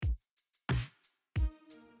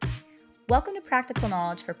Welcome to Practical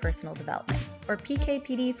Knowledge for Personal Development, or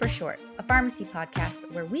PKPD for short, a pharmacy podcast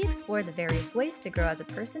where we explore the various ways to grow as a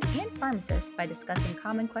person and pharmacist by discussing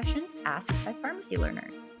common questions asked by pharmacy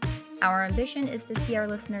learners. Our ambition is to see our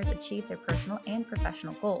listeners achieve their personal and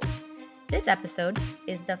professional goals. This episode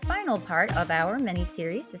is the final part of our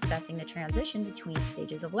mini-series discussing the transition between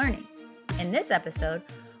stages of learning. In this episode,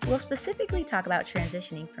 we'll specifically talk about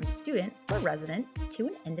transitioning from student or resident to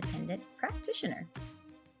an independent practitioner.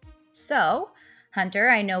 So, Hunter,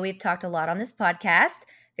 I know we've talked a lot on this podcast.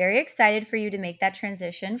 Very excited for you to make that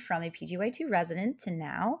transition from a PGY2 resident to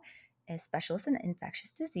now a specialist in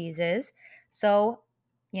infectious diseases. So,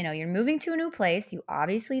 you're moving to a new place. You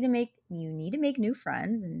need to make new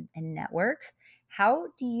friends and networks. How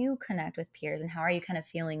do you connect with peers, and how are you kind of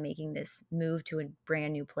feeling making this move to a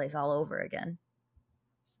brand new place all over again?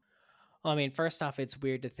 Well, I mean, first off, it's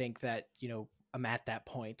weird to think that, I'm at that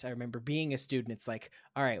point. I remember being a student, it's like,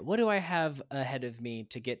 all right, what do I have ahead of me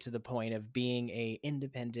to get to the point of being a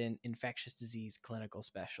independent infectious disease clinical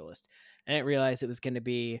specialist? And I didn't realize it was going to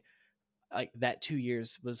be like that 2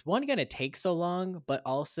 years was one going to take so long, but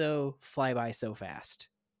also fly by so fast.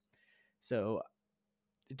 So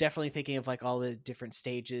definitely thinking of like all the different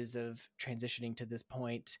stages of transitioning to this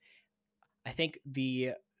point. I think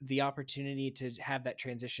the opportunity to have that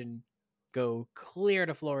transition go clear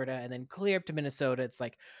to Florida and then clear up to Minnesota, it's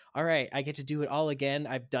like, all right, I get to do it all again.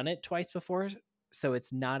 I've done it twice before, so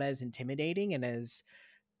it's not as intimidating and as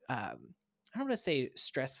I don't want to say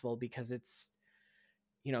stressful, because it's,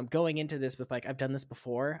 I'm going into this with like, I've done this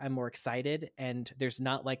before. I'm more excited, and there's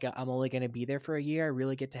not like I'm only going to be there for a year. I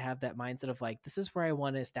really get to have that mindset of like, this is where I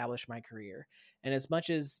want to establish my career. And as much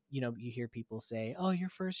as, you hear people say, oh, your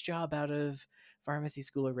first job out of pharmacy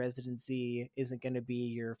school or residency isn't going to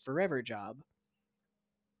be your forever job.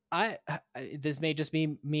 This may just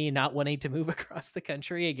be me not wanting to move across the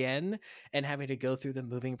country again and having to go through the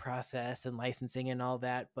moving process and licensing and all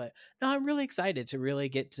that. But no, I'm really excited to really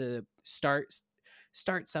get to start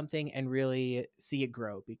something and really see it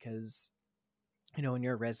grow, because when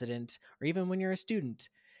you're a resident or even when you're a student,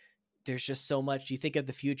 there's just so much. You think of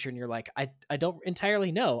the future and you're like, I don't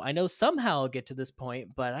entirely know. I know somehow I'll get to this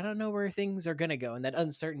point, but I don't know where things are going to go. And that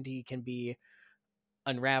uncertainty can be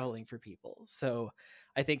unraveling for people. So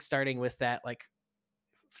I think starting with that, like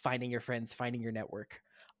finding your friends, finding your network.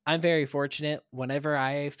 I'm very fortunate. Whenever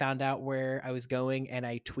I found out where I was going and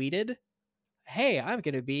I tweeted, hey, I'm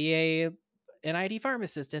going to be an ID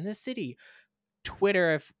pharmacist in this city,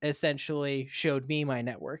 Twitter essentially showed me my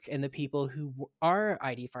network, and the people who are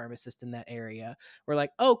ID pharmacists in that area were like,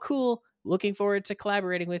 oh, cool. Looking forward to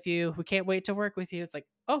collaborating with you. We can't wait to work with you. It's like,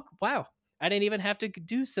 oh, wow. I didn't even have to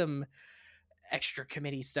do some extra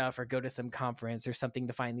committee stuff or go to some conference or something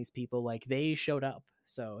to find these people. Like, they showed up.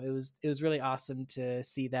 So it was really awesome to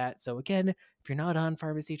see that. So again, if you're not on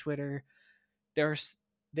pharmacy Twitter, there's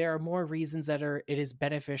there are more reasons that it is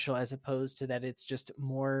beneficial, as opposed to that it's just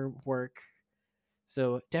more work.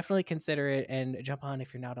 So definitely consider it and jump on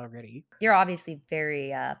if you're not already. You're obviously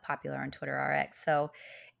very popular on Twitter RX, so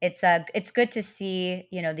it's good to see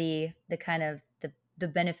the kind of the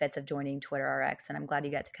benefits of joining Twitter RX, and I'm glad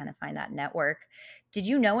you got to kind of find that network. Did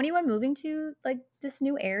you know anyone moving to like this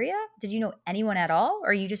new area? Did you know anyone at all,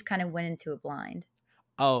 or you just kind of went into it blind?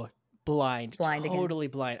 Oh, blind, Blind again. totally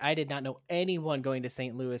blind. I did not know anyone going to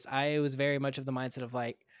St. Louis. I was very much of the mindset of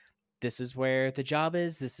like, this is where the job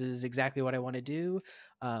is. This is exactly what I want to do.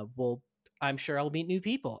 Well, I'm sure I'll meet new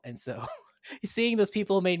people. And so seeing those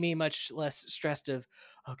people made me much less stressed of,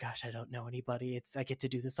 oh gosh, I don't know anybody. I get to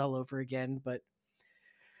do this all over again. But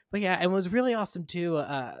yeah, it was really awesome too.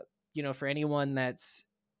 For anyone that's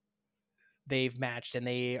they've matched and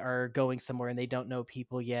they are going somewhere and they don't know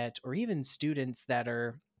people yet, or even students that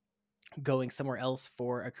are going somewhere else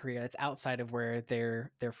for a career that's outside of where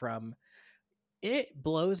they're from. It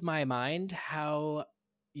blows my mind how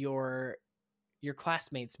your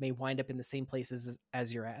classmates may wind up in the same places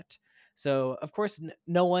as you're at. So of course,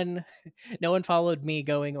 no one no one followed me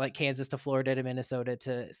going like Kansas to Florida to Minnesota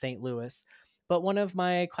to St. Louis, but one of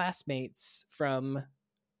my classmates from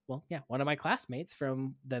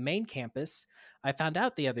the main campus, I found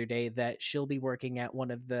out the other day that she'll be working at one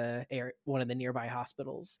of the nearby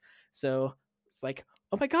hospitals. So it's like,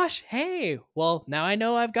 oh my gosh, hey, well, now I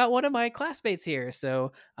know I've got one of my classmates here.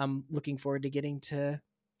 So I'm looking forward to getting to,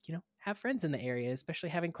 have friends in the area, especially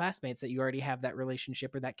having classmates that you already have that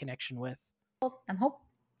relationship or that connection with. Well, I'm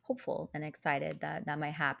hopeful and excited that that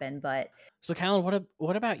might happen, but So, Callan,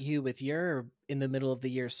 what about you with your in the middle of the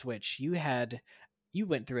year switch? You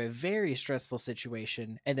went through a very stressful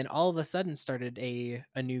situation, and then all of a sudden started a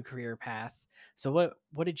new career path. So,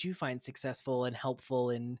 what did you find successful and helpful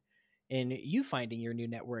in in you finding your new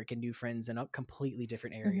network and new friends in a completely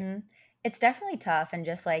different area? Mhm. It's definitely tough, and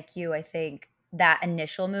just like you, I think that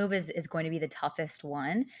initial move is going to be the toughest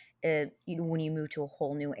one, when you move to a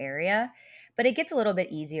whole new area, but it gets a little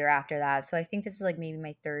bit easier after that, so I think this is, like, maybe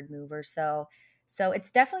my 3rd move or so. So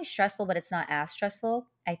it's definitely stressful, but it's not as stressful,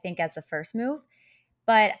 I think, as the first move,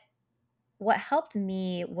 but what helped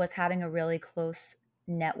me was having a really close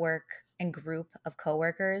network and group of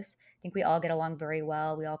coworkers. I think we all get along very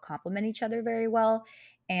well. We all complement each other very well.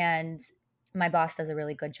 And my boss does a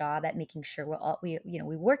really good job at making sure we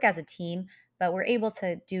work as a team, but we're able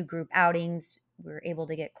to do group outings. We're able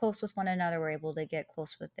to get close with one another. We're able to get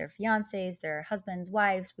close with their fiancés, their husbands,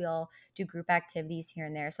 wives. We all do group activities here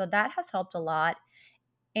and there. So that has helped a lot,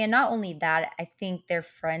 and not only that, I think their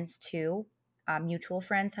friends too, mutual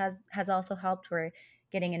friends has also helped. We're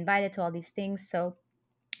getting invited to all these things, so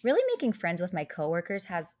really making friends with my coworkers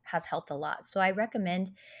has helped a lot. So I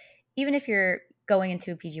recommend, even if you're going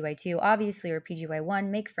into a PGY2, obviously, or PGY1,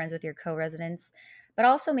 make friends with your co-residents, but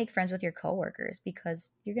also make friends with your coworkers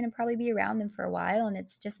because you're going to probably be around them for a while, and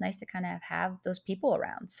it's just nice to kind of have those people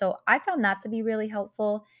around. So I found that to be really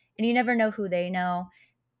helpful, and you never know who they know,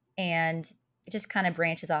 and it just kind of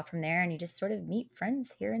branches off from there, and you just sort of meet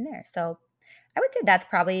friends here and there. So I would say that's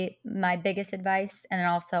probably my biggest advice. And then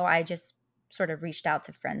also, I just sort of reached out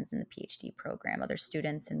to friends in the PhD program, other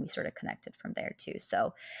students, and we sort of connected from there too.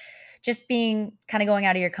 So just being kind of going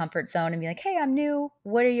out of your comfort zone and be like, hey, I'm new,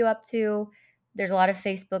 what are you up to? There's a lot of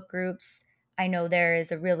Facebook groups. I know there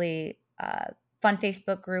is a really fun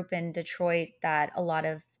Facebook group in Detroit that a lot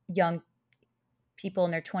of young people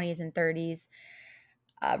in their 20s and 30s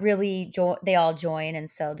they all join, and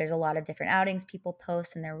so there's a lot of different outings people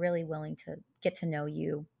post, and they're really willing to get to know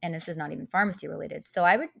you, and this is not even pharmacy related. So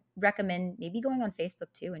I would recommend maybe going on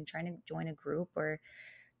Facebook too and trying to join a group or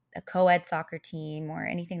a co-ed soccer team or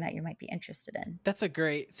anything that you might be interested in. That's a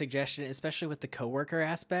great suggestion, especially with the coworker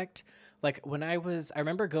aspect. Like I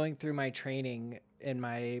remember going through my training in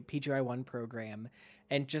my PGI1 program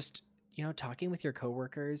and just, talking with your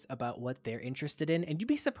coworkers about what they're interested in. And you'd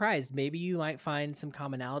be surprised. Maybe you might find some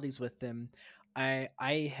commonalities with them.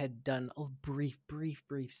 I had done a brief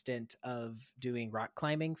stint of doing rock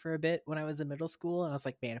climbing for a bit when I was in middle school. And I was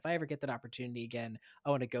like, man, if I ever get that opportunity again,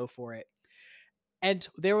 I want to go for it. And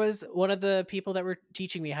there was one of the people that were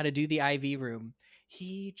teaching me how to do the IV room.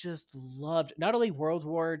 He just loved not only World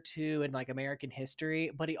War II and like American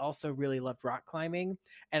history, but he also really loved rock climbing.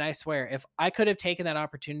 And I swear, if I could have taken that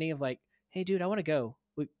opportunity of like, hey, dude, I want to go.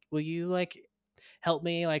 Will you like help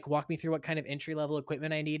me, like walk me through what kind of entry level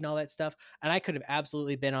equipment I need and all that stuff? And I could have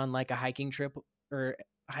absolutely been on like a hiking trip or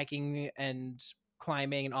hiking and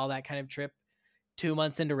climbing and all that kind of trip 2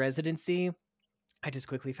 months into residency. I just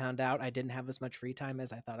quickly found out I didn't have as much free time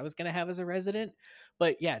as I thought I was going to have as a resident.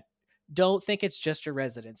 But yeah, don't think it's just your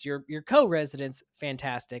residents. Your co-residents,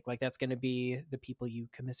 fantastic. Like that's going to be the people you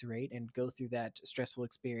commiserate and go through that stressful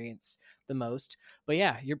experience the most. But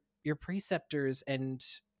yeah, your preceptors and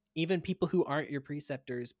even people who aren't your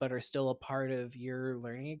preceptors but are still a part of your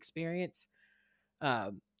learning experience.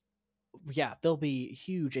 Um, yeah, they'll be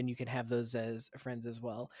huge, and you can have those as friends as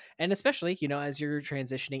well. And especially, as you're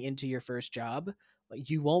transitioning into your first job, like,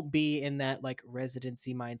 you won't be in that like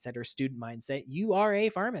residency mindset or student mindset. You are a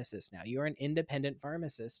pharmacist now. You are an independent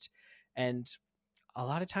pharmacist. And a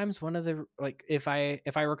lot of times one of the like if I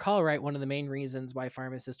recall right, one of the main reasons why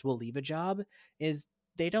pharmacists will leave a job is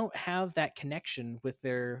they don't have that connection with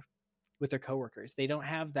their coworkers. They don't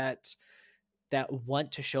have that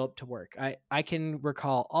want to show up to work. I can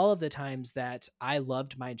recall all of the times that I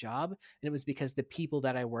loved my job, and it was because the people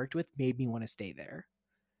that I worked with made me want to stay there.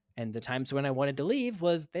 And the times when I wanted to leave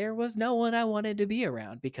was there was no one I wanted to be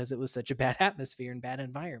around because it was such a bad atmosphere and bad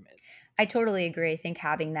environment. I totally agree. I think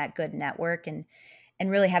having that good network and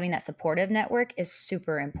really having that supportive network is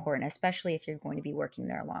super important, especially if you're going to be working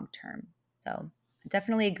there long term. So I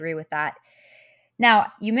definitely agree with that.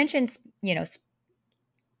 Now, you mentioned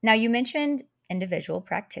individual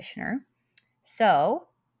practitioner. So,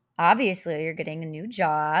 obviously, you're getting a new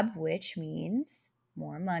job, which means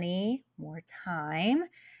more money, more time.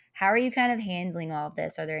 How are you kind of handling all of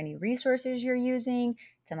this? Are there any resources you're using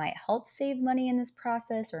to might help save money in this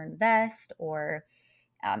process or invest, or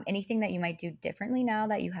anything that you might do differently now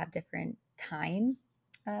that you have different time?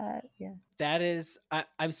 Yeah. That is,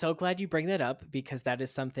 I'm so glad you bring that up because that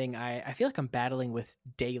is something I feel like I'm battling with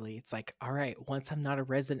daily. It's like, all right, once I'm not a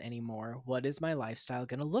resident anymore, what is my lifestyle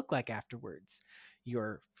going to look like afterwards?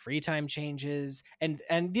 Your free time changes, and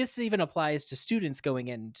this even applies to students going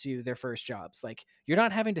into their first jobs. Like, you're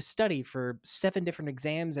not having to study for 7 different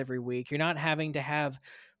exams every week. You're not having to have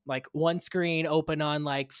like one screen open on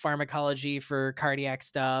like pharmacology for cardiac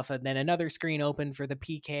stuff, and then another screen open for the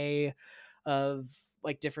PK of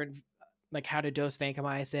like different, like how to dose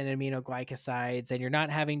vancomycin and aminoglycosides, and you're not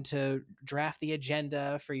having to draft the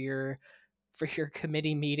agenda for your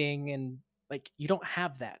committee meeting, and like you don't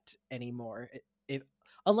have that anymore.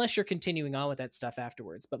 Unless you're continuing on with that stuff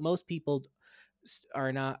afterwards, but most people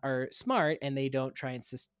are smart and they don't try and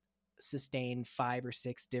sustain 5 or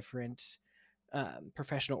 6 different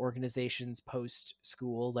professional organizations post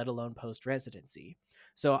school, let alone post residency.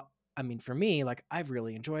 So, I mean, for me, like I've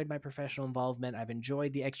really enjoyed my professional involvement. I've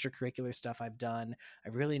enjoyed the extracurricular stuff I've done.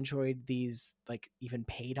 I've really enjoyed these like even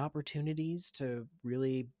paid opportunities to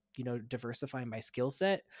really, diversify my skill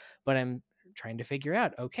set. But I'm trying to figure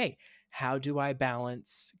out, okay, how do I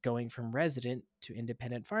balance going from resident to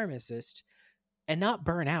independent pharmacist and not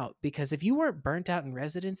burn out? Because if you weren't burnt out in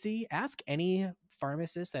residency, ask any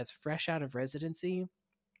pharmacist that's fresh out of residency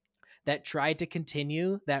that tried to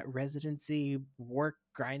continue that residency work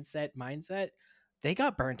grind set mindset, they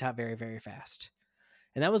got burnt out very, very fast.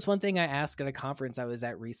 And that was one thing I asked at a conference I was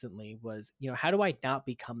at recently was, how do I not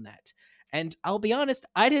become that? And I'll be honest,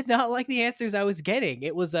 I did not like the answers I was getting.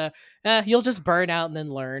 It was you'll just burn out and then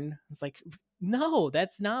learn. It's like, no,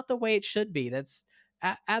 that's not the way it should be. That's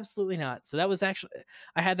absolutely not. So that was actually,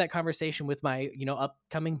 I had that conversation with my,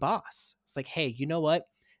 upcoming boss. It's like, hey, you know what?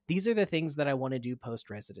 These are the things that I want to do post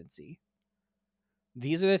residency.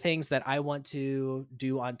 These are the things that I want to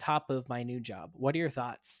do on top of my new job. What are your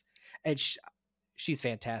thoughts? And she's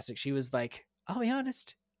fantastic. She was like, I'll be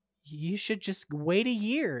honest, you should just wait a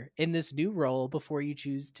year in this new role before you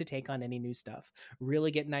choose to take on any new stuff.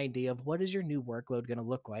 Really get an idea of what is your new workload going to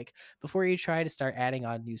look like before you try to start adding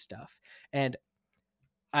on new stuff. And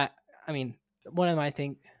I mean, one of my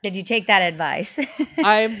things. Did you take that advice?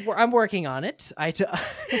 I'm working on it. I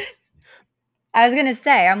was going to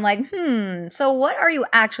say, I'm like, so what are you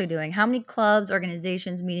actually doing? How many clubs,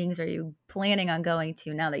 organizations, meetings are you planning on going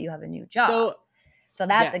to now that you have a new job? So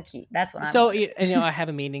that's a key. That's what I'm wondering. I have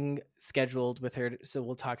a meeting scheduled with her, so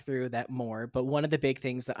we'll talk through that more. But one of the big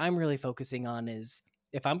things that I'm really focusing on is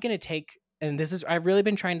if I'm going to take, and I've really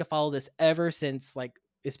been trying to follow this ever since, like,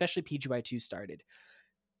 especially PGY2 started.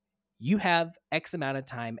 You have X amount of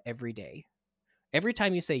time every day. Every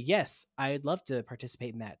time you say, yes, I'd love to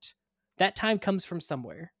participate in that, that time comes from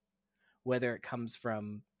somewhere, whether it comes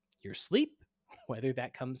from your sleep, whether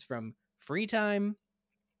that comes from free time.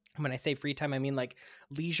 When I say free time, I mean like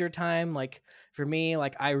leisure time. Like for me,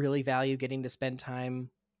 like I really value getting to spend time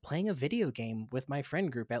playing a video game with my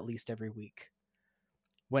friend group at least every week.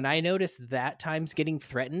 When I notice that time's getting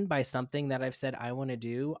threatened by something that I've said I want to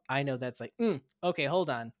do, I know that's like, okay, hold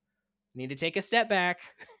on. I need to take a step back.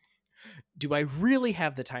 Do I really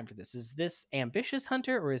have the time for this? Is this ambitious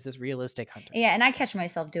Hunter or is this realistic Hunter? Yeah, and I catch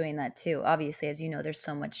myself doing that too. Obviously, as you know, there's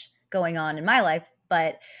so much going on in my life,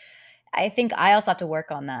 but I think I also have to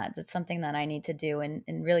work on that. That's something that I need to do and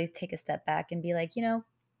really take a step back and be like, am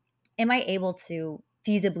I able to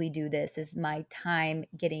feasibly do this? Is my time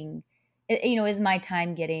getting, is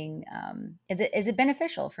it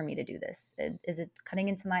beneficial for me to do this? Is it cutting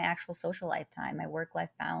into my actual social lifetime, my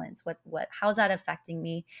work-life balance? How's that affecting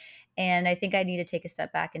me? And I think I need to take a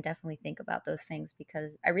step back and definitely think about those things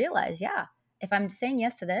because I realize, yeah, if I'm saying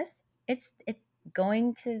yes to this, it's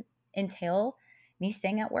going to entail me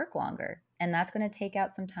staying at work longer. And that's going to take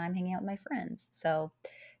out some time hanging out with my friends. So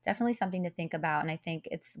definitely something to think about. And I think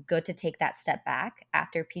it's good to take that step back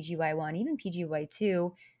after PGY1, even PGY2,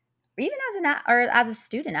 or even as a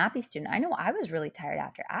student, Appy student. I know I was really tired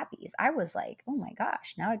after Appies. I was like, oh my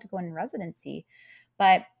gosh, now I have to go in residency.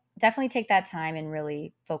 But definitely take that time and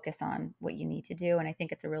really focus on what you need to do. And I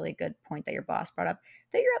think it's a really good point that your boss brought up.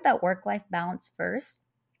 Figure out that work-life balance first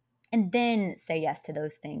and then say yes to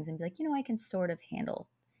those things and be like, I can sort of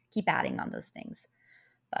keep adding on those things.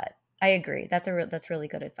 But I agree. That's really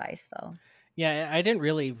good advice though. Yeah, I didn't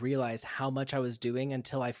really realize how much I was doing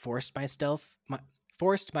until I forced myself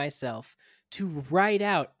to write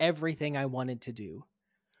out everything I wanted to do.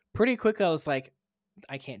 Pretty quickly, I was like,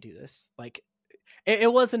 I can't do this. Like,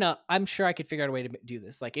 it wasn't I'm sure I could figure out a way to do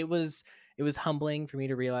this. Like, it was humbling for me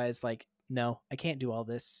to realize, like, no, I can't do all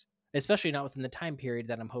this, especially not within the time period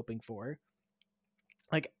that I'm hoping for.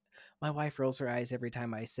 Like, my wife rolls her eyes every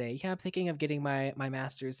time I say, yeah, I'm thinking of getting my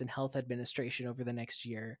master's in health administration over the next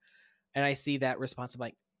year. And I see that response. I'm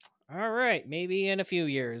like, all right, maybe in a few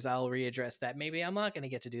years I'll readdress that. Maybe I'm not going to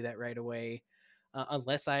get to do that right away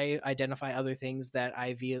unless I identify other things that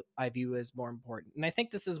I view as more important. And I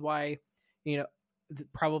think this is why,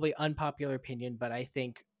 probably unpopular opinion, but I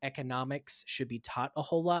think economics should be taught a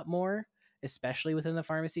whole lot more especially within the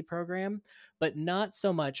pharmacy program, but not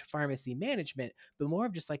so much pharmacy management, but more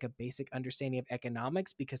of just like a basic understanding of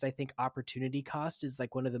economics, because I think opportunity cost is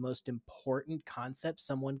like one of the most important concepts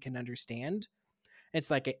someone can understand. It's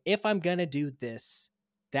like, if I'm going to do this,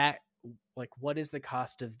 that, like, what is the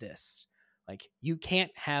cost of this? Like, you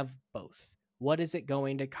can't have both. What is it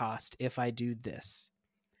going to cost if I do this?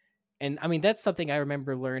 And I mean, that's something I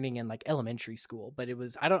remember learning in like elementary school, but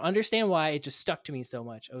I don't understand why it just stuck to me so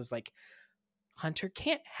much. I was like, Hunter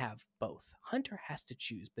can't have both. Hunter has to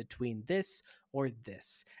choose between this or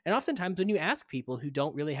this. And oftentimes when you ask people who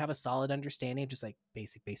don't really have a solid understanding of just like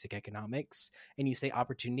basic economics, and you say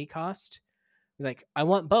opportunity cost, you're like, I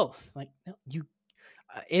want both. Like, no, you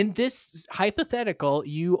in this hypothetical,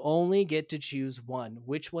 you only get to choose one.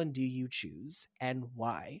 Which one do you choose and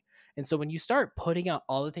why? And so when you start putting out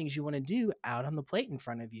all the things you want to do out on the plate in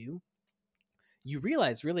front of you, you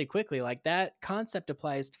realize really quickly like that concept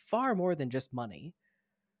applies to far more than just money.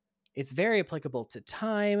 It's very applicable to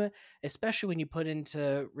time, especially when you put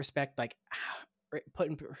into respect, like put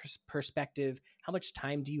in perspective, how much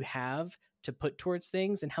time do you have to put towards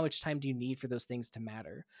things and how much time do you need for those things to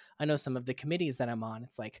matter? I know some of the committees that I'm on,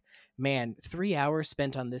 it's like, man, 3 hours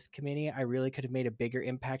spent on this committee, I really could have made a bigger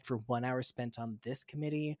impact for 1 hour spent on this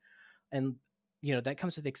committee. And that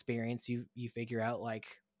comes with experience. You figure out like,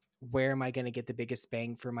 where am I going to get the biggest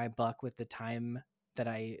bang for my buck with the time that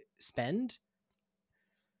I spend?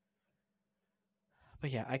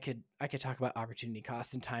 But yeah, I could talk about opportunity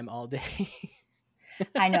cost and time all day.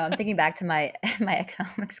 I know. I'm thinking back to my my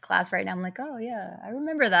economics class right now. I'm like, oh yeah, I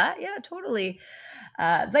remember that. Yeah, totally.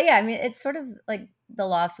 But yeah, I mean, it's sort of like the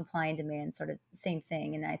law of supply and demand, sort of same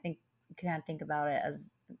thing. And I think you can kind of think about it as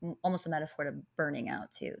almost a metaphor to burning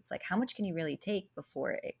out too. It's like, how much can you really take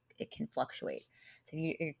before it can fluctuate? So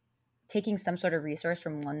if you're taking some sort of resource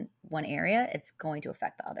from one area, it's going to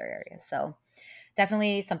affect the other areas. So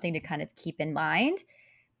definitely something to kind of keep in mind.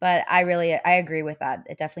 But I agree with that.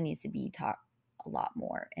 It definitely needs to be taught a lot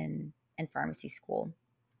more in pharmacy school.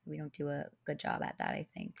 We don't do a good job at that, I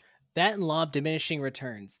think. That and law of diminishing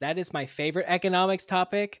returns. That is my favorite economics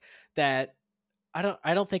topic that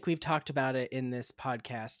I don't think we've talked about it in this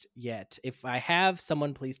podcast yet. If I have,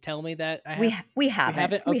 someone please tell me that I have. We We haven't.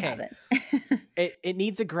 haven't? We Okay. haven't. It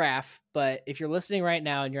needs a graph, but if you're listening right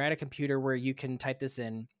now and you're at a computer where you can type this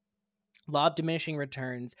in, law of diminishing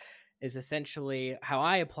returns is essentially how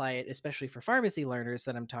I apply it, especially for pharmacy learners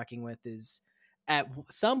that I'm talking with, is at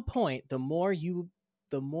some point, the more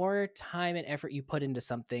time and effort you put into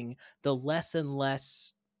something, the less and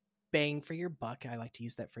less bang for your buck, I like to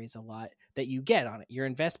use that phrase a lot, that you get on it. Your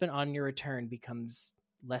investment on your return becomes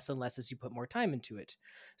less and less as you put more time into it.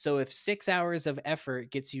 So if 6 hours of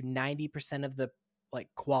effort gets you 90% of the like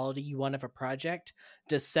quality you want of a project,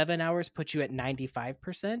 does 7 hours put you at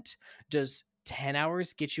 95%? Does 10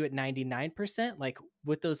 hours get you at 99%? Like,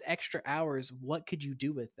 with those extra hours, what could you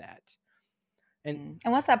do with that? And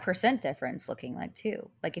what's that percent difference looking like too?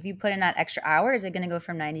 Like if you put in that extra hour, is it going to go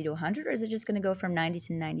from 90 to 100, or is it just going to go from 90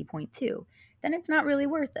 to 90.2? Then it's not really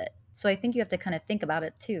worth it. So I think you have to kind of think about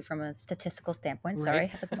it too from a statistical standpoint. Sorry, Right. I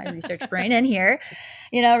have to put my research brain in here,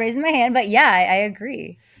 raising my hand. But yeah, I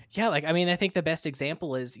agree. Yeah, like, I mean, I think the best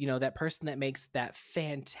example is, that person that makes that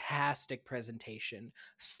fantastic presentation.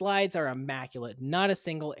 Slides are immaculate, not a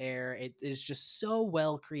single error. It is just so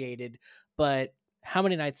well created. But how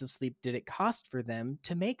many nights of sleep did it cost for them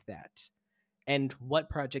to make that? And what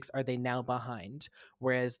projects are they now behind?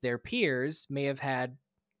 Whereas their peers may have had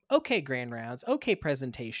okay grand rounds, okay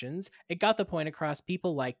presentations. It got the point across,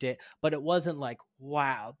 people liked it, but it wasn't like,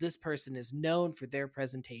 wow, this person is known for their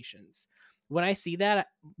presentations. When I see that,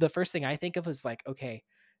 the first thing I think of is like, okay,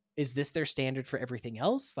 is this their standard for everything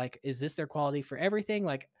else? Like, is this their quality for everything?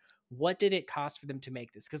 Like, what did it cost for them to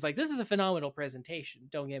make this? Because like, this is a phenomenal presentation,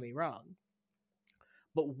 don't get me wrong,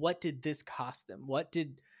 but what did this cost them? What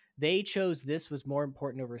did they chose? This was more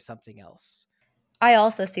important over something else. I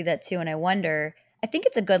also see that too. And I think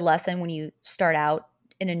it's a good lesson when you start out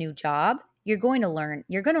in a new job. You're going to learn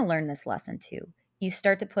this lesson too. You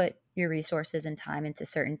start to put your resources and time into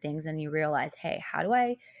certain things and you realize, hey, how do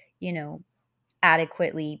I,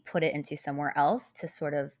 adequately put it into somewhere else to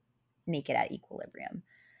sort of make it at equilibrium.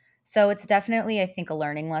 So it's definitely, I think, a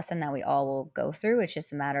learning lesson that we all will go through. It's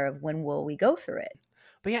just a matter of when will we go through it.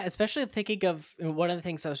 But yeah, especially thinking of one of the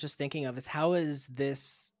things I was just thinking of is how is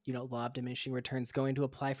this, law of diminishing returns going to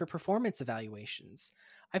apply for performance evaluations?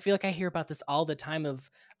 I feel like I hear about this all the time of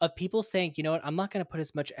people saying, you know what, I'm not going to put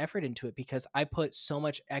as much effort into it because I put so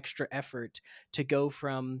much extra effort to go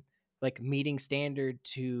from like meeting standard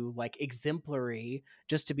to like exemplary,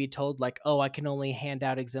 just to be told like, oh, I can only hand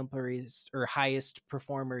out exemplaries or highest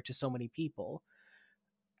performer to so many people.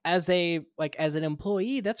 As an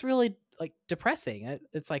employee, that's really like depressing.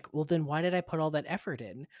 It's like, well, then why did I put all that effort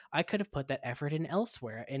in? I could have put that effort in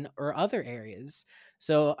elsewhere, in or other areas.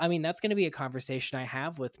 So I mean, that's going to be a conversation I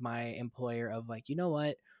have with my employer of like, you know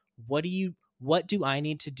what do I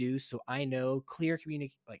need to do so I know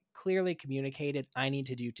clearly communicated I need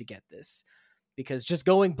to do to get this? Because just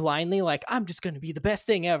going blindly like I'm just going to be the best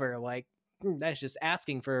thing ever, like that's just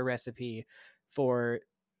asking for a recipe for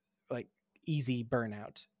like easy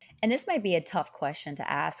burnout. And this might be a tough question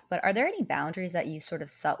to ask, but are there any boundaries that you sort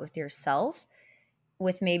of set with yourself,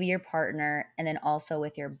 with maybe your partner, and then also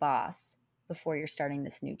with your boss before you're starting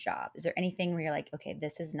this new job? Is there anything where you're like, okay,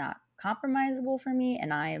 this is not compromisable for me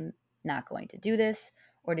and I am not going to do this?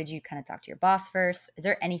 Or did you kind of talk to your boss first? Is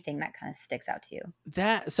there anything that kind of sticks out to you?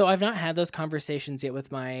 That so I've not had those conversations yet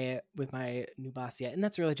with my new boss yet, and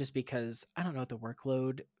that's really just because I don't know what the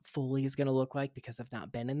workload fully is going to look like because I've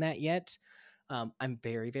not been in that yet. I'm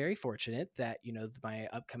very very fortunate that my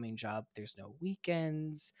upcoming job, there's no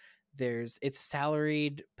weekends. It's a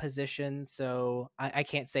salaried position, so I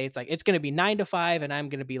can't say it's like it's going to be 9 to 5 and I'm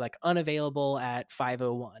going to be like unavailable at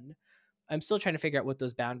 5:01. I'm still trying to figure out what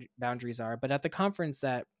those boundaries are. But at the conference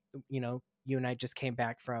that you and I just came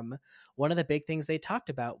back from, one of the big things they talked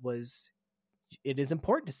about was it is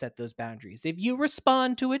important to set those boundaries. If you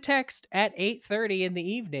respond to a text at 8:30 in the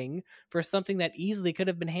evening for something that easily could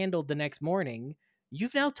have been handled the next morning,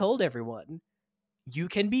 you've now told everyone you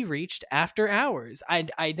can be reached after hours.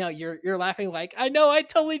 I know you're laughing like I know I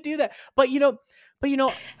totally do that, but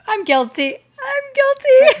I'm guilty. I'm guilty.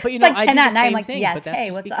 right, but It's like I 10 do the at night. I'm same like, thing, yes, but that's hey,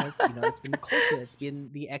 just what's up? because, that's been the culture, that's been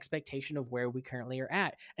the expectation of where we currently are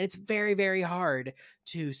at. And it's very, very hard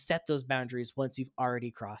to set those boundaries once you've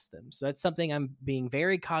already crossed them. So that's something I'm being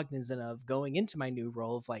very cognizant of going into my new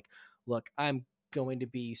role of like, look, I'm going to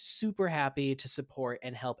be super happy to support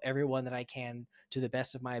and help everyone that I can to the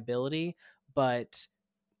best of my ability, but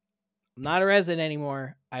I'm not a resident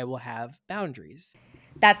anymore. I will have boundaries.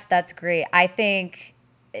 That's great. I think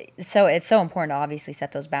so. It's so important to obviously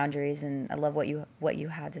set those boundaries, and I love what you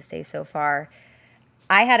had to say so far.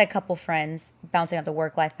 I had a couple friends bouncing off the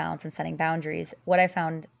work life balance and setting boundaries. What I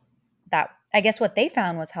found that I guess what they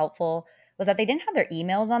found was helpful was that they didn't have their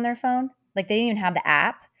emails on their phone. Like they didn't even have the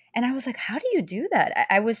app. And I was like, how do you do that?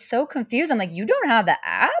 I was so confused. I'm like, you don't have the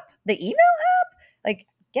app, the email app? Like,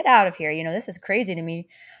 get out of here. This is crazy to me.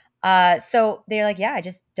 So they're like, yeah, I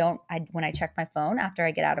just don't. When I check my phone after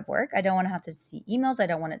I get out of work, I don't want to have to see emails. I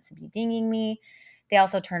don't want it to be dinging me. They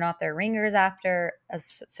also turn off their ringers after a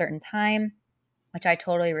certain time, which I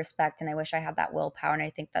totally respect. And I wish I had that willpower. And I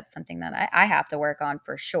think that's something that I have to work on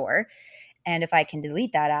for sure. And if I can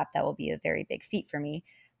delete that app, that will be a very big feat for me.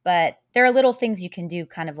 But there are little things you can do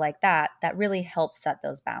kind of like that that really help set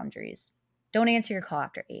those boundaries. Don't answer your call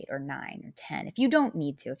after 8 or 9 or 10 if you don't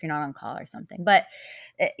need to, if you're not on call or something. But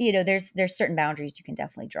there's certain boundaries you can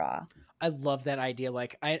definitely draw. I love that idea.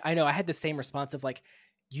 Like I know I had the same response of like,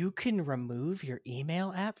 you can remove your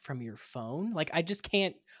email app from your phone. Like I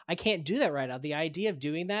can't do that right now. The idea of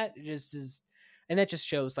doing that just is, and that just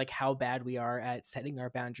shows like how bad we are at setting our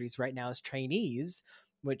boundaries right now as trainees,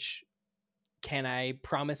 which can I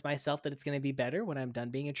promise myself that it's going to be better when I'm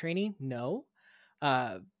done being a trainee? No.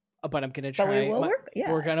 Uh, but I'm going to But we try will work. we're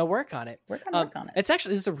Yeah, going to work on it. we're going to work on it. It's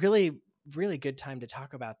actually, this is a really, really good time to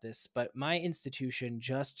talk about this, but my institution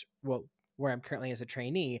where I'm currently as a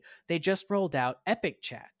trainee, they just rolled out Epic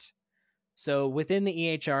Chat. So within the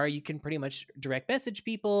EHR, you can pretty much direct message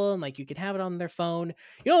people and like you can have it on their phone.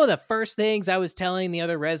 You know, one of the first things I was telling the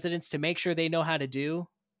other residents to make sure they know how to do?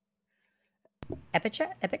 Epic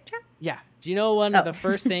chat? Epic chat? Yeah. Do you know one of Oh, the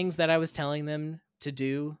first things that I was telling them to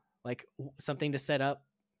do, like something to set up,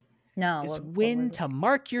 no. is What when was to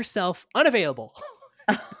mark yourself unavailable.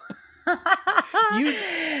 it?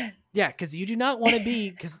 You Yeah, because you do not want to be,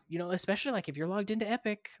 because especially like if you're logged into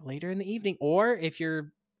Epic later in the evening, or if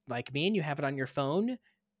you're like me and you have it on your phone,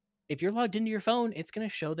 if you're logged into your phone, it's going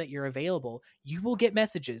to show that you're available. You will get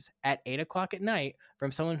messages at 8 o'clock at night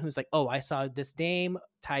from someone who's like, oh, I saw this name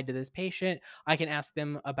tied to this patient. I can ask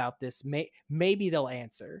them about this. Maybe they'll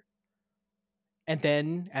answer. And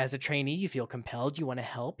then as a trainee, you feel compelled. You want to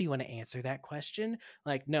help. You want to answer that question.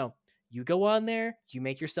 Like, no, you go on there, you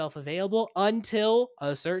make yourself available until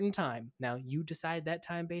a certain time. Now, you decide that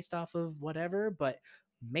time based off of whatever, but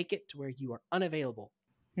make it to where you are unavailable.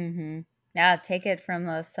 Yeah, take it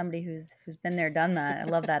from somebody who's been there, done that. I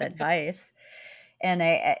love that advice. And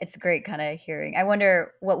it's great kind of hearing. I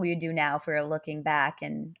wonder what we would do now if we were looking back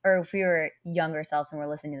or if we were younger selves and we're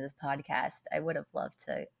listening to this podcast. I would have loved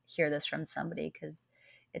to hear this from somebody because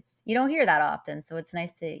you don't hear that often. So it's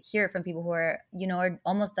nice to hear it from people who are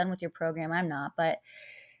almost done with your program. I'm not, but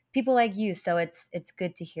people like you. So it's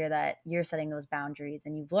good to hear that you're setting those boundaries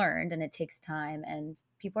and you've learned, and it takes time, and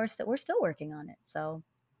we're still working on it. So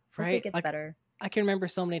hopefully it Right? gets Like, better. I can remember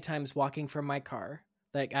so many times walking from my car.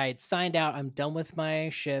 Like, I had signed out, I'm done with my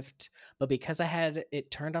shift, but because I had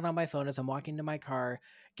it turned on my phone as I'm walking to my car,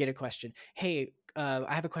 get a question. Hey,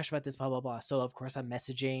 I have a question about this, blah, blah, blah. So, of course, I'm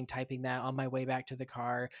messaging, typing that on my way back to the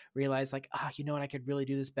car, realize, like, you know what? I could really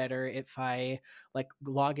do this better if I, like,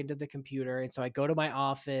 log into the computer. And so I go to my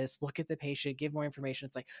office, look at the patient, give more information.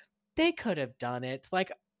 It's like, they could have done it.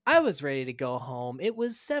 Like, I was ready to go home. It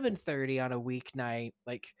was 7:30 on a weeknight.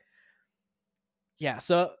 Like, yeah,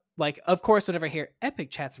 so, like, of course, whenever I hear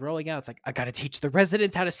Epic Chat's rolling out, it's like, I gotta teach the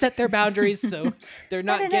residents how to set their boundaries so they're Set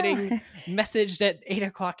not it getting now. messaged at 8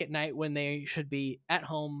 o'clock at night when they should be at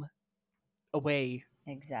home away.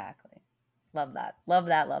 Exactly. Love that. Love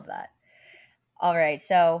that. Love that. All right.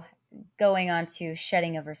 So, going on to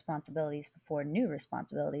shedding of responsibilities before new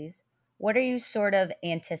responsibilities, what are you sort of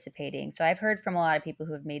anticipating? So, I've heard from a lot of people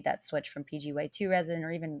who have made that switch from PGY2 resident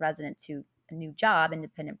or even resident to a new job,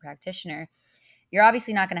 independent practitioner. You're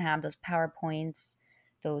obviously not going to have those PowerPoints,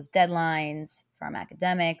 those deadlines from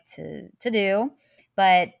academic to do,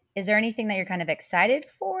 but is there anything that you're kind of excited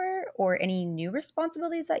for or any new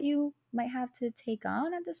responsibilities that you might have to take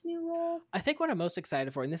on at this new role? I think what I'm most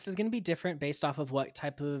excited for, and this is gonna be different based off of what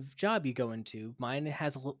type of job you go into. Mine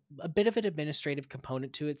has a bit of an administrative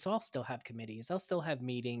component to it, so I'll still have committees, I'll still have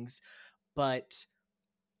meetings, but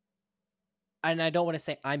and I don't want to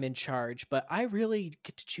say I'm in charge, but I really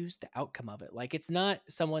get to choose the outcome of it. Like, it's not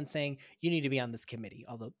someone saying you need to be on this committee.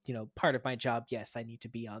 Although, part of my job, yes, I need to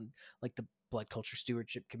be on, like, the blood culture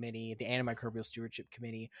stewardship committee, the antimicrobial stewardship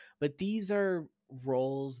committee. But these are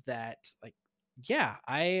roles that, like, yeah,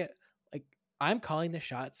 like I'm calling the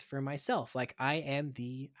shots for myself. Like, I am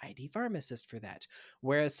the ID pharmacist for that.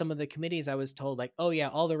 Whereas some of the committees I was told, like, oh yeah,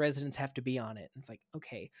 all the residents have to be on it. And it's like,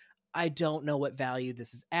 okay, I don't know what value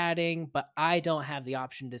this is adding, but I don't have the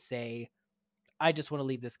option to say, I just want to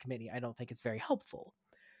leave this committee. I don't think it's very helpful.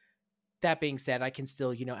 That being said, I can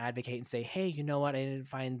still, advocate and say, hey, you know what? I didn't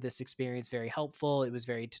find this experience very helpful. It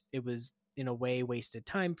was in a way wasted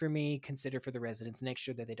time for me. Consider for the residents next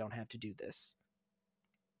year that they don't have to do this.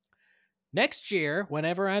 Next year,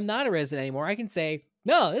 whenever I'm not a resident anymore, I can say,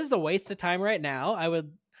 no, this is a waste of time right now. I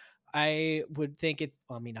would think it's,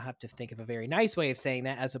 well, I mean, I have to think of a very nice way of saying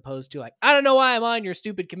that as opposed to, like, I don't know why I'm on your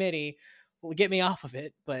stupid committee. Well, get me off of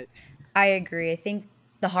it. But I agree. I think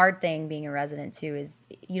the hard thing being a resident too is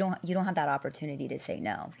you don't have that opportunity to say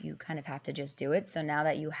no. You kind of have to just do it. So now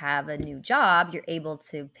that you have a new job, you're able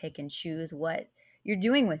to pick and choose what you're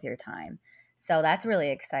doing with your time. So that's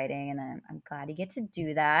really exciting, and I'm glad you get to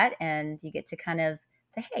do that, and you get to kind of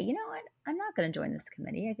say, hey, you know what? I'm not going to join this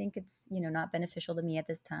committee. I think it's not beneficial to me at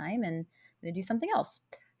this time, and I'm going to do something else.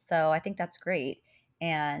 So I think that's great,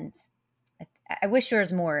 and I wish there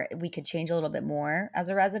was more we could change a little bit more as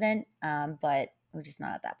a resident, but we're just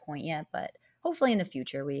not at that point yet. But hopefully in the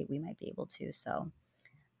future we might be able to. So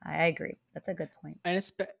I agree. That's a good point.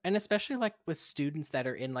 and especially, like, with students that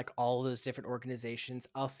are in, like, all those different organizations,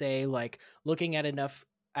 I'll say, like, looking at enough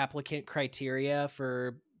applicant criteria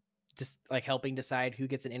for just, like, helping decide who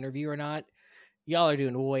gets an interview or not. Y'all are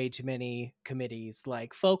doing way too many committees.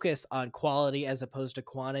 Like, focus on quality as opposed to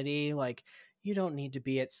quantity. Like, you don't need to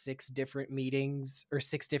be at 6 different meetings or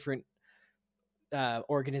 6 different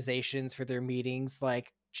organizations for their meetings.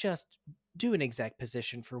 Like, just do an exec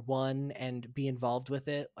position for one and be involved with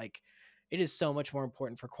it. Like, it is so much more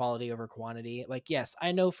important for quality over quantity. Like, yes,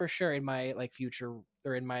 I know for sure in my, like, future,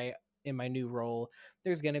 or in my new role,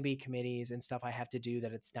 there's going to be committees and stuff I have to do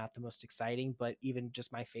that it's not the most exciting, but even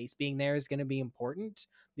just my face being there is going to be important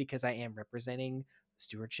because I am representing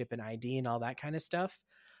stewardship and ID and all that kind of stuff.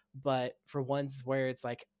 But for ones where it's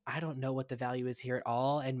like, I don't know what the value is here at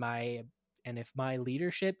all, and if my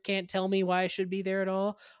leadership can't tell me why I should be there at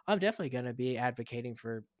all, I'm definitely going to be advocating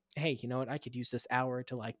for, hey, you know what? I could use this hour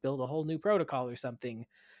to, like, build a whole new protocol or something.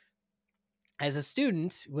 As a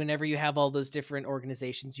student, whenever you have all those different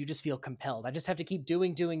organizations, you just feel compelled. I just have to keep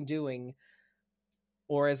doing, doing, doing.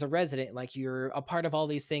 Or as a resident, like, you're a part of all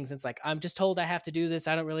these things. And it's like, I'm just told I have to do this.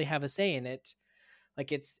 I don't really have a say in it.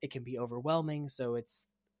 Like, it can be overwhelming. So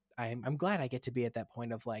I'm glad I get to be at that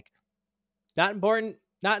point of, like, not important,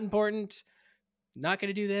 not important, not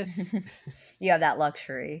going to do this. You have that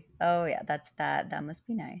luxury. Oh yeah, that must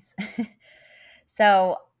be nice.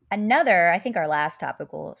 So Another, I think our last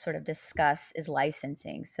topic we'll sort of discuss is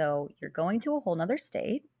licensing. So you're going to a whole nother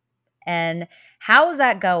state. And how is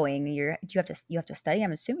that going? You have to study,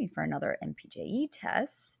 I'm assuming, for another MPJE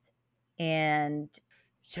test. And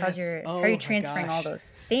Yes. how are you Oh my transferring all gosh.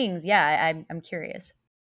 those things? Yeah, I'm curious.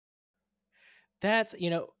 That's,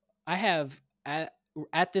 I have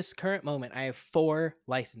at this current moment, I have 4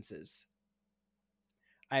 licenses.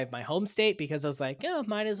 I have my home state because I was like, oh,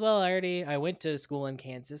 might as well. I went to school in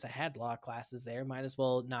Kansas. I had law classes there. Might as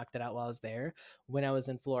well knock that out while I was there. When I was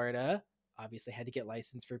in Florida, obviously had to get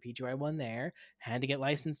licensed for PGY1 there. Had to get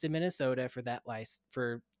licensed in Minnesota for that license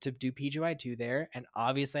for to do PGY2 there, and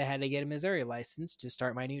obviously I had to get a Missouri license to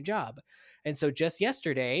start my new job. And so just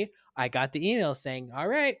yesterday, I got the email saying, "All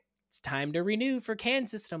right, it's time to renew for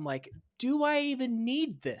Kansas." And I'm like, "Do I even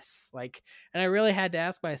need this?" Like, and I really had to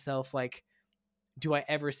ask myself, like, do I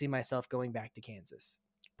ever see myself going back to Kansas?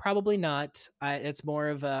 Probably not. It's more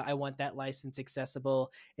of a, I want that license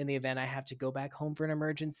accessible in the event I have to go back home for an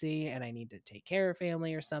emergency and I need to take care of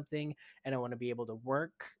family or something, and I want to be able to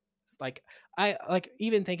work. Like, I like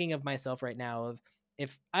even thinking of myself right now of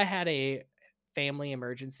if I had a family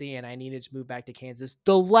emergency and I needed to move back to Kansas,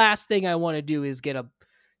 the last thing I want to do is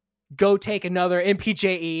go take another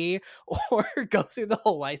MPJE or go through the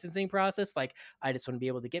whole licensing process. Like, I just want to be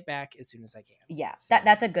able to get back as soon as I can. Yeah, So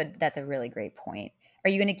that's a really great point. Are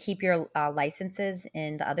you going to keep your licenses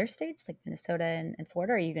in the other states like Minnesota and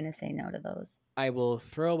Florida? Or are you going to say no to those? I will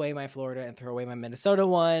throw away my Florida and throw away my Minnesota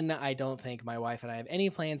one. I don't think my wife and I have any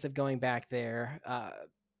plans of going back there.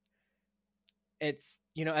 It's,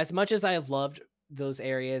 as much as I have loved those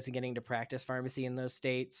areas and getting to practice pharmacy in those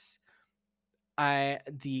states,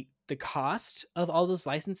 the cost of all those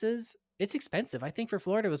licenses, it's expensive. I think for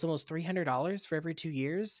Florida it was almost $300 for every 2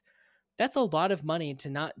 years. That's a lot of money to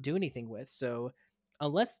not do anything with. So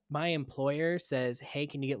unless my employer says, "Hey,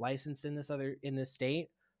 can you get licensed in this state?"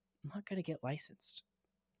 I'm not going to get licensed.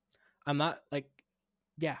 I'm not like,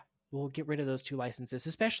 yeah, we'll get rid of those 2 licenses,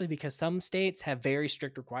 especially because some states have very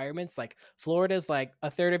strict requirements. Like Florida's like a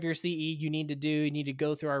third of your CE you need to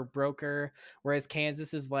go through our broker, whereas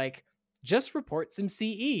Kansas is like, just report some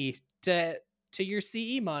CE to your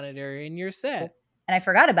CE monitor and you're set. And I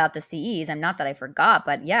forgot about the CEs. I'm not that I forgot,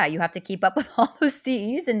 but yeah, you have to keep up with all those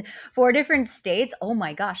CEs in 4 different states. Oh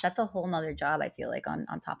my gosh, that's a whole nother job, I feel like, on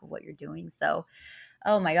top of what you're doing. So,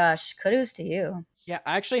 oh my gosh, kudos to you. Yeah,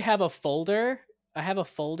 I actually have a folder. I have a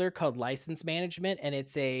folder called license management, and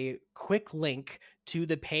it's a quick link to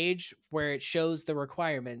the page where it shows the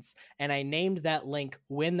requirements. And I named that link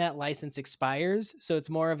when that license expires. So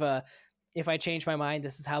it's more of a, if I change my mind,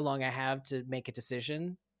 this is how long I have to make a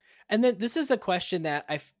decision. And then this is a question that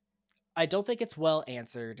I don't think it's well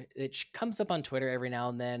answered. It comes up on Twitter every now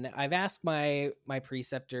and then. I've asked my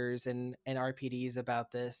preceptors and RPDs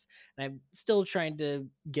about this, and I'm still trying to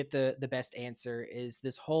get the best answer. Is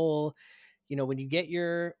this whole, when you get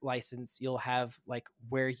your license, you'll have like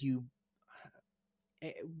where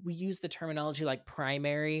we use the terminology like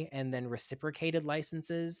primary and then reciprocated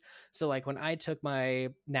licenses. So like when I took my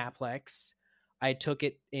NAPLEX, I took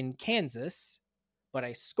it in Kansas, but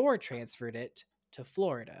I score transferred it to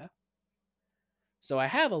Florida. So I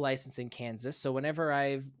have a license in Kansas. So whenever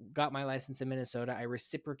I've got my license in Minnesota, I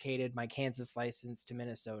reciprocated my Kansas license to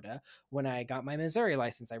Minnesota. When I got my Missouri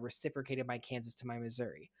license, I reciprocated my Kansas to my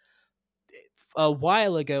Missouri. A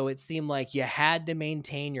while ago, it seemed like you had to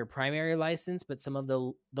maintain your primary license, but some of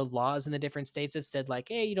the laws in the different states have said like,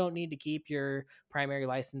 hey, you don't need to keep your primary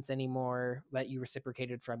license anymore that you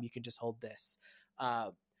reciprocated from. You can just hold this.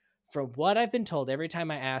 From what I've been told, every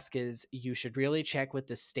time I ask is you should really check with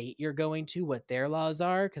the state you're going to, what their laws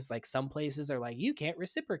are. Cause like some places are like, you can't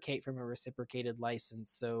reciprocate from a reciprocated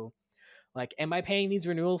license. So like, am I paying these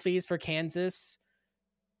renewal fees for Kansas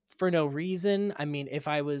for no reason? I mean, if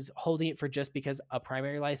I was holding it for just because a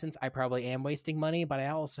primary license, I probably am wasting money, but I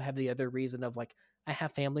also have the other reason of like, I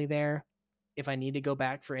have family there. If I need to go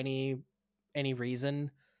back for any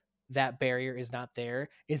reason, that barrier is not there.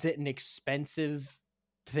 Is it an expensive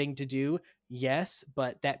thing to do? Yes,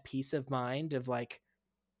 but that peace of mind of like,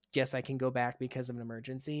 yes, I can go back because of an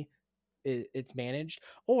emergency, it's managed.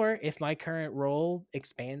 Or if my current role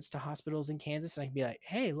expands to hospitals in Kansas, and I can be like,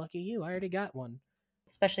 hey, lucky you, I already got one.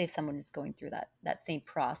 Especially if someone is going through that same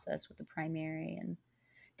process with the primary and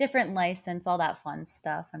different license, all that fun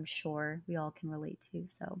stuff. I'm sure we all can relate to.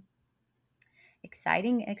 So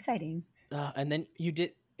exciting, exciting. And then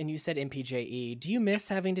you said MPJE. Do you miss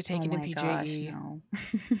having to take Oh an my gosh, MPJE? no.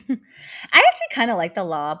 I actually kind of like the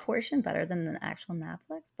law portion better than the actual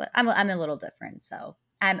NAPLEX, but I'm a little different, so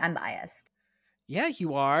I'm biased. Yeah,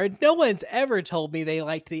 you are. No one's ever told me they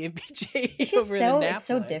liked the It's MPJ just over the it's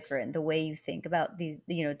so NAPLEX. different the way you think about these,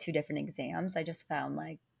 two different exams. I just found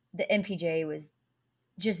like the MPJ was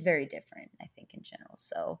just very different, I think, in general.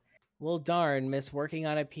 So Well, darn, Miss working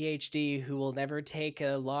on a PhD who will never take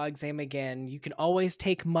a law exam again. You can always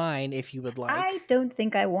take mine if you would I like. don't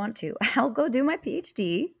think I want to. I'll go do my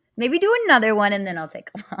PhD, maybe do another one, and then I'll take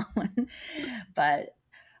a long one. But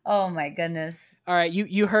oh my goodness. All right,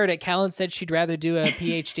 you heard it. Callan said she'd rather do a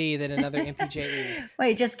PhD than another MPJE.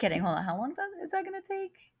 Wait, just kidding. Hold on. How long is that going to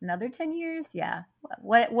take? Another 10 years? Yeah.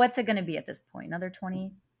 What's it going to be at this point? Another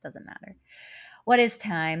 20? Doesn't matter. What is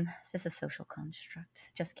time? It's just a social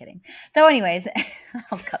construct. Just kidding. So, anyways,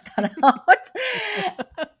 I'll cut that out.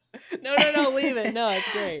 No, leave it. No,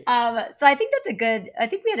 it's great. So I think I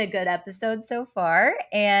think we had a good episode so far.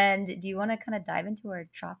 And do you want to kind of dive into our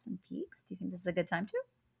trots and peaks? Do you think this is a good time to?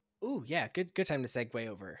 Ooh, yeah, good time to segue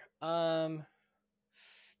over.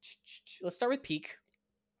 Let's start with peak,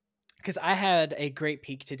 because I had a great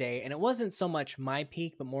peak today, and it wasn't so much my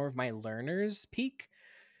peak, but more of my learners' peak.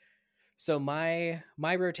 So my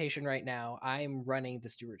rotation right now, I'm running the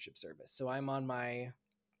stewardship service. So I'm on my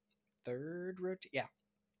third rotation. Yeah.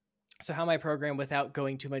 So how my program, without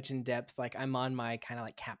going too much in depth, like I'm on my kind of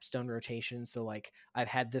like capstone rotation. So like I've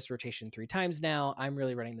had this rotation 3 times now. I'm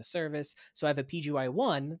really running the service. So I have a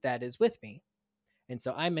PGY1 that is with me. And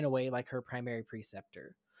so I'm in a way like her primary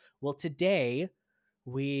preceptor. Well, today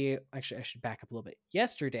I should back up a little bit.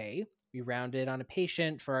 Yesterday, we rounded on a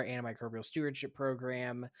patient for our antimicrobial stewardship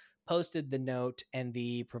program, posted the note, and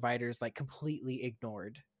the providers like completely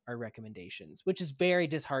ignored our recommendations, which is very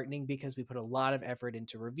disheartening because we put a lot of effort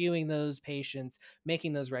into reviewing those patients,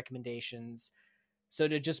 making those recommendations. So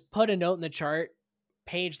to just put a note in the chart,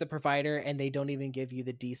 page the provider, and they don't even give you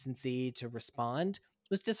the decency to respond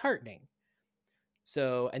was disheartening.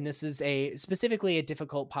 So, and this is specifically a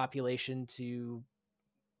difficult population to,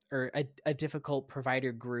 or a difficult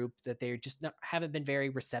provider group that they just haven't been very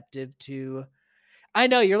receptive to. I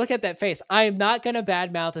know you're looking at that face. I am not going to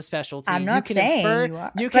badmouth a specialty. I'm not saying you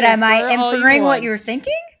are, You but can am I infer all you inferring what want. you're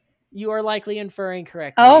thinking? You are likely inferring Oh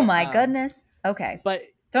correctly. my goodness. Okay. But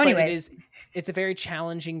So, but anyways, it's a very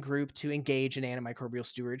challenging group to engage in antimicrobial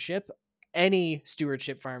stewardship. Any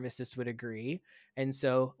stewardship pharmacist would agree. And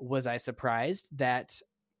so was I surprised that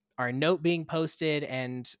our note being posted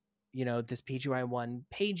and this PGY1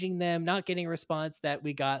 paging them, not getting a response, that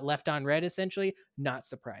we got left on red, essentially? Not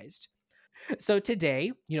surprised. So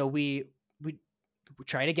today, we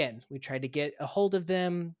tried again. We tried to get a hold of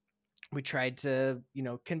them. We tried to,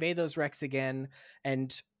 convey those recs again.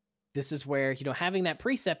 And this is where, having that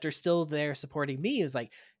preceptor still there supporting me is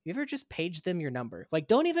like, you ever just page them your number? Like,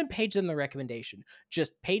 don't even page them the recommendation.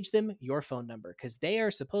 Just page them your phone number, because they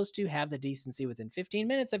are supposed to have the decency within 15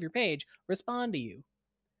 minutes of your page respond to you.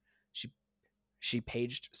 She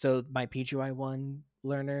paged. So my PGY1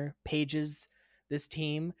 learner pages this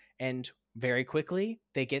team, and very quickly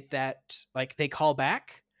they get that, like, they call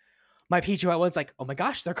back. My PGY1's like, oh my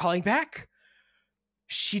gosh, they're calling back.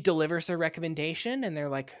 She delivers her recommendation, and they're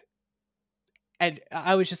like, and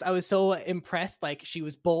I was so impressed. Like, she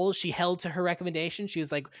was bold. She held to her recommendation. She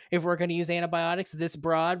was like, if we're going to use antibiotics this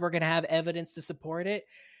broad, we're going to have evidence to support it.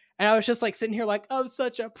 And I was just like sitting here like, I'm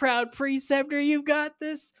such a proud preceptor. You've got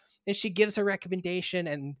this. And she gives her recommendation,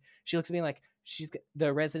 and she looks at me like,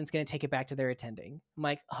 the resident's going to take it back to their attending. I'm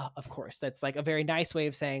like, oh, of course. That's like a very nice way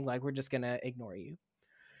of saying, like, we're just going to ignore you.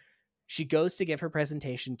 She goes to give her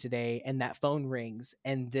presentation today, and that phone rings,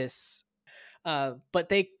 and but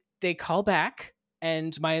they call back,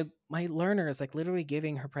 and my learner is like literally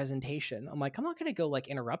giving her presentation. I'm like, I'm not gonna go like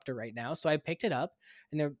interrupt her right now. So I picked it up,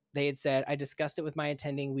 and they had said, I discussed it with my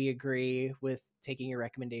attending. We agree with taking your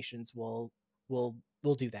recommendations. We'll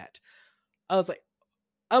do that.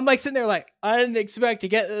 I'm like sitting there like, I didn't expect to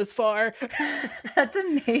get this far. That's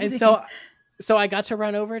amazing. And so I got to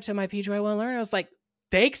run over to my PGY1 learner. I was like,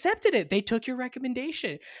 they accepted it. They took your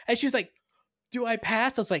recommendation. And she was like, do I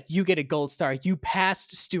pass? I was like, you get a gold star. You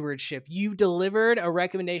passed stewardship. You delivered a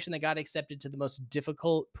recommendation that got accepted to the most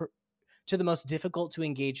difficult to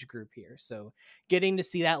engage group here. So getting to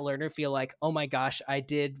see that learner feel like, oh my gosh, I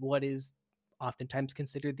did what is oftentimes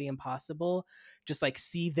considered the impossible. Just like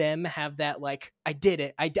see them have that, like, I did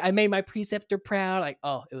it. I made my preceptor proud. Like,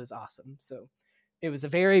 oh, it was awesome. So it was a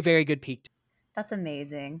very, very good peak. That's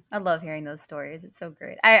amazing. I love hearing those stories. It's so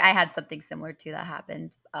great. I had something similar to that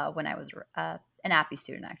happened when I was an API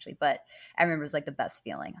student, actually. But I remember it was like the best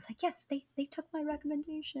feeling. I was like, yes, they took my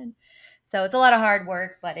recommendation. So it's a lot of hard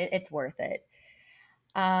work, but it's worth it.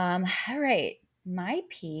 All right. My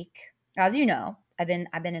peak, as you know, I've been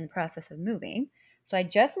in the process of moving. So I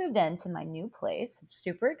just moved into my new place. I'm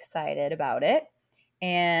super excited about it.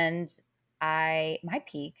 And my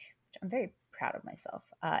peak, which I'm very proud of myself,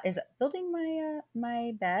 is building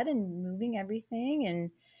my bed and moving everything.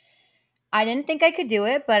 And I didn't think I could do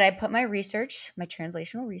it, but I put my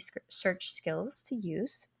translational research skills to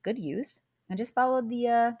good use, and just followed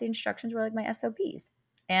the instructions were like my SOPs,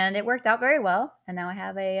 and it worked out very well. And now I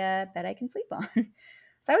have a bed I can sleep on.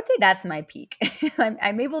 So I would say that's my peak.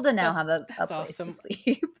 I'm able to now That's have a that's place to awesome.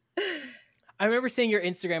 sleep. I remember seeing your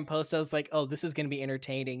Instagram post. I was like, "Oh, this is going to be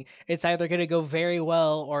entertaining. It's either going to go very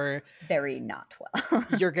well, or Very not well.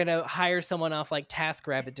 you're going to hire someone off like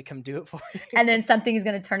TaskRabbit to come do it for you." And then something is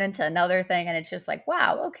going to turn into another thing, and it's just like,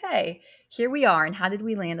 wow, okay, here we are, and how did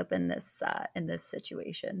we land up in this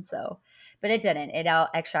situation? So, but it didn't. It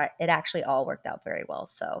actually all worked out very well.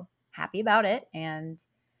 So happy about it, and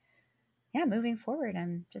yeah, moving forward,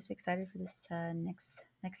 I'm just excited for this next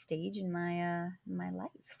stage in my life.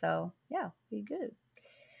 So yeah, be good.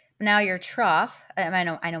 Now your trough. I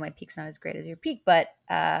know my peak's not as great as your peak, but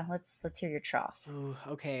let's hear your trough. Ooh,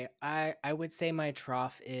 okay. I would say my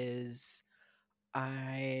trough is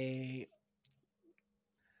I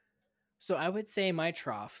so I would say my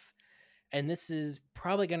trough, and this is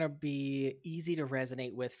probably going to be easy to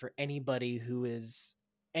resonate with for anybody who is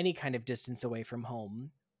any kind of distance away from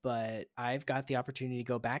home, but I've got the opportunity to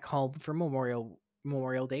go back home for Memorial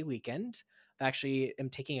Day weekend. I actually am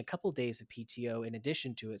taking a couple days of PTO in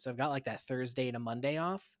addition to it. So I've got like that Thursday and a Monday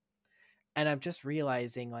off. And I'm just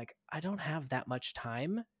realizing like I don't have that much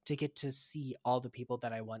time to get to see all the people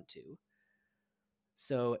that I want to.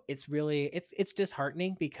 So it's really it's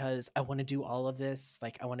disheartening because I want to do all of this.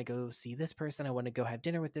 Like I want to go see this person, I want to go have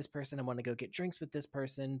dinner with this person, I want to go get drinks with this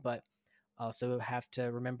person, but also have to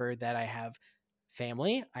remember that I have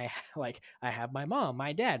family. I have my mom,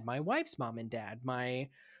 my dad, my wife's mom and dad,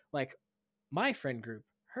 like my friend group,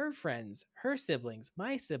 her friends, her siblings,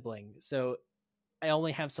 my siblings. So I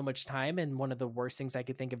only have so much time, and one of the worst things I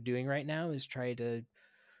could think of doing right now is try to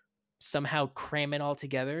somehow cram it all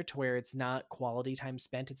together to where it's not quality time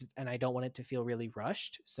spent. And I don't want it to feel really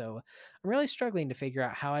rushed. So I'm really struggling to figure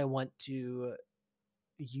out how I want to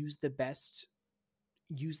use the best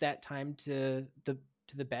use that time to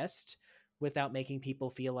the best without making people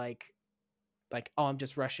feel like, oh, I'm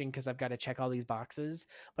just rushing because I've got to check all these boxes,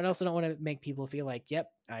 but I also don't want to make people feel like,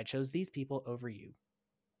 yep, I chose these people over you.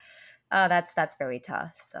 That's very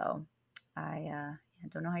tough. So I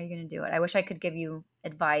don't know how you're going to do it. I wish I could give you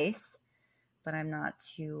advice, but I'm not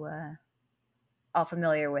too all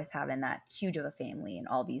familiar with having that huge of a family and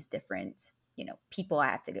all these different people I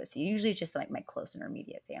have to go see. Usually it's just like my close and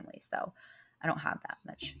immediate family, so I don't have that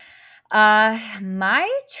much. My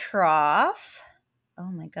trough.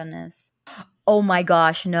 Oh my goodness. Oh my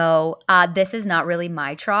gosh, no. This is not really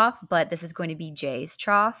my trough, but this is going to be Jay's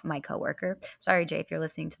trough, my coworker. Sorry, Jay, if you're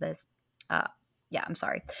listening to this. Uh, yeah, I'm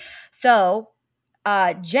sorry. So,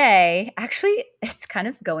 Jay, actually, it's kind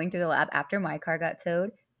of going through the lab after my car got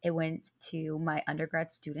towed. It went to my undergrad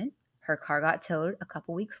student. Her car got towed a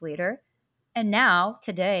couple weeks later. And now,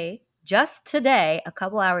 today, just today, a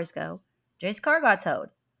couple hours ago, Jay's car got towed.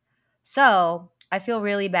 So I feel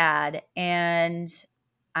really bad. And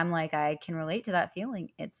I'm like, I can relate to that feeling.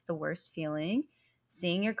 It's the worst feeling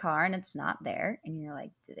seeing your car and it's not there. And you're like,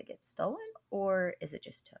 did it get stolen or is it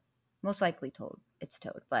just towed? Most likely towed. It's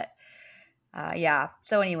towed. But yeah.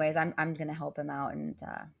 So, anyways, I'm going to help him out and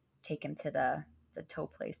take him to the tow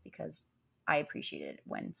place because I appreciated it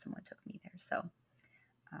when someone took me there. So,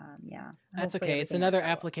 yeah, That's hopefully okay. It's everything works another out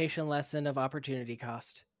well. application lesson of opportunity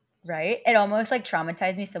cost. Right? It almost like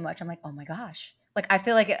traumatized me so much. I'm like, "Oh my gosh." Like I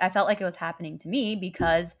felt like it was happening to me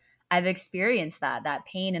because I've experienced that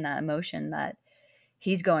pain and that emotion that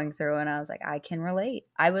he's going through, and I was like, "I can relate."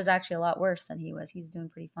 I was actually a lot worse than he was. He's doing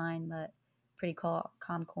pretty fine, but pretty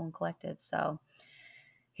calm, cool, and collective. So,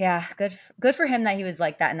 yeah, good for him that he was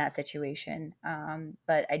like that in that situation.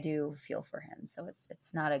 But I do feel for him, so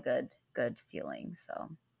it's not a good feeling.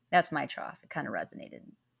 So that's my trough. It kind of resonated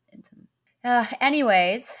into me.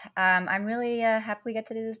 Anyways, I'm really happy we get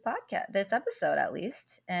to do this podcast, this episode at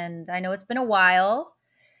least. And I know it's been a while.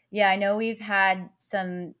 Yeah, I know we've had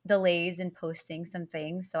some delays in posting some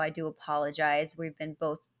things, so I do apologize. We've been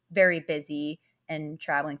both very busy and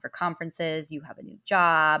traveling for conferences. You have a new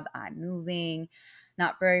job. I'm moving,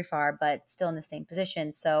 not very far, but still in the same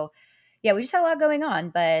position. So, yeah, we just had a lot going on.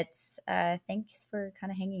 But thanks for kind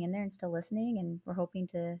of hanging in there and still listening. And we're hoping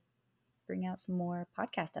to bring out some more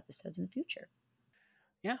podcast episodes in the future.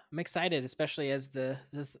 Yeah, I'm excited, especially as the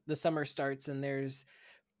summer starts and there's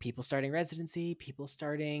people starting residency, people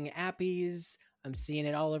starting appies. I'm seeing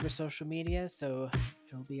it all over social media, so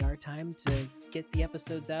it'll be our time to get the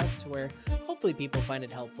episodes out to where hopefully people find it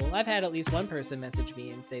helpful. I've had at least one person message me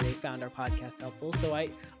and say they found our podcast helpful, so I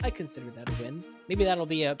consider that a win. Maybe that'll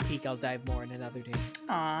be a peak I'll dive more in another day.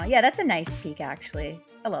 Aw, yeah, that's a nice peak, actually.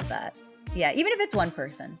 I love that. Yeah, even if it's one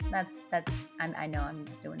person, I know I'm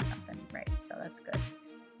doing something right, so that's good.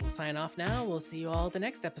 We'll sign off now. We'll see you all the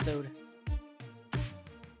next episode.